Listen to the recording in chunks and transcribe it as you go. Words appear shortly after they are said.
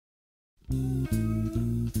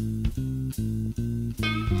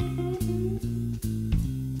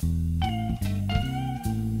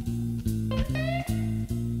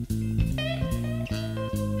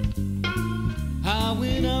I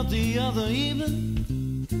went out the other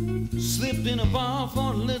evening, slipped in a bar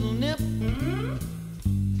for a little nip.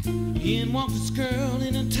 In walked this girl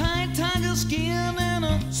in a tight tiger skin and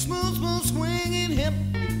a smooth, smooth swinging hip.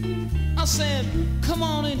 I said, come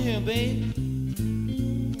on in here, babe,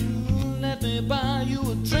 let me buy you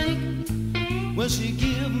a drink. Well, she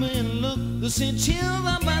give me a look that sent chills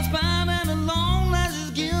up my spine, and a long line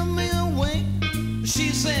just give me a wink. She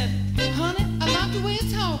said, honey, I like the way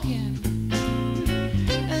you're talking,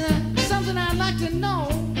 and something I'd like to know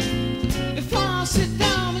before I sit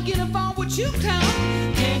down and get involved with you, clown.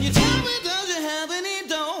 Can you tell me, does you have any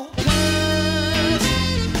dough? 'Cause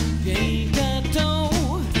you ain't got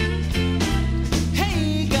dough,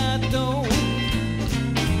 ain't got dough.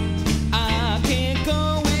 I can't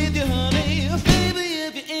go with you, honey, baby,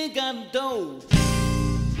 if you ain't got dough.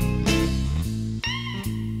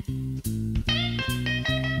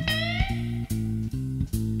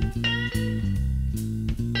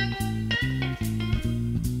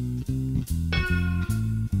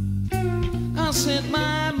 I said,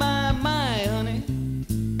 my, honey,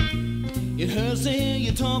 it hurts to hear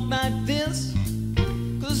you talk like this,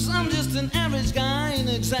 'cause I'm just an average guy, ain't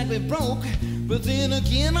exactly broke, but then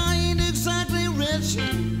again I ain't exactly rich.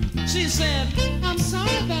 She said, I'm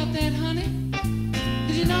sorry about that, honey,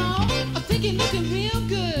 'cause you know, I think you're looking real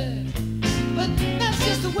good, but that's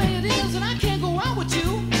just the way it is, and I can't go out with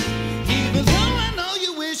you, even though I know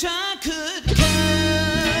you wish I could.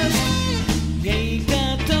 'Cause you ain't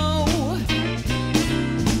got dough,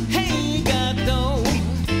 ain't got dough.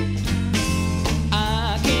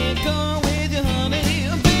 I can't go with you, honey,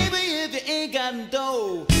 baby, if you ain't got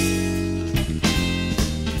dough.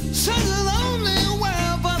 Such a lonely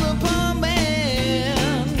world for the poor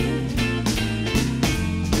man.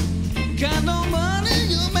 Got no money,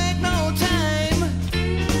 you make no time.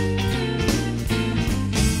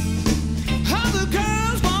 Other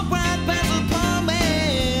girls walk right past the poor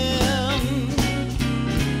man.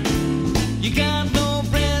 You got no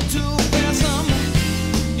bread to press 'em,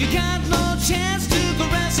 you got no chance to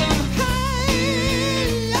caress 'em.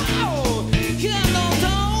 Hey, oh, you got no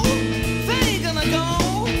dough, they ain't gonna go.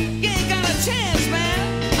 You ain't got a chance, man,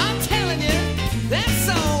 I'm telling you, that's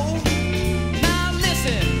so. Now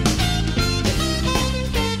listen.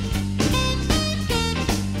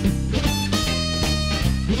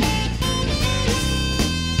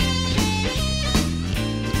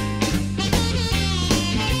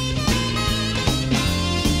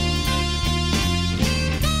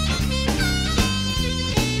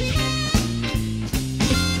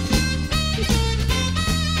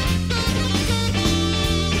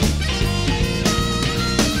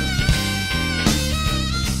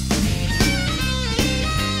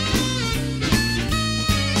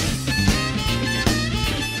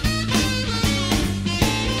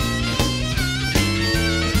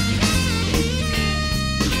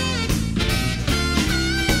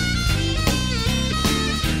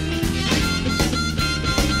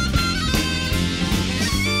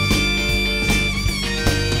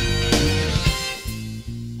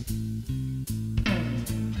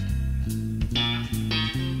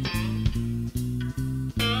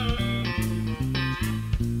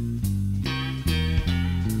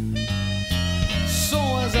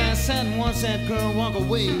 And once that girl walked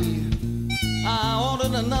away, I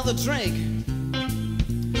ordered another drink.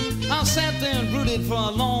 I sat there and brooded for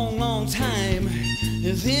a long, long time,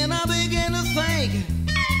 and then I began to think,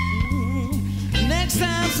 next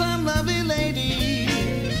time some lovely lady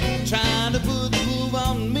trying to put the move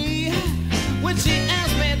on me, when she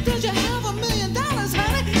asked me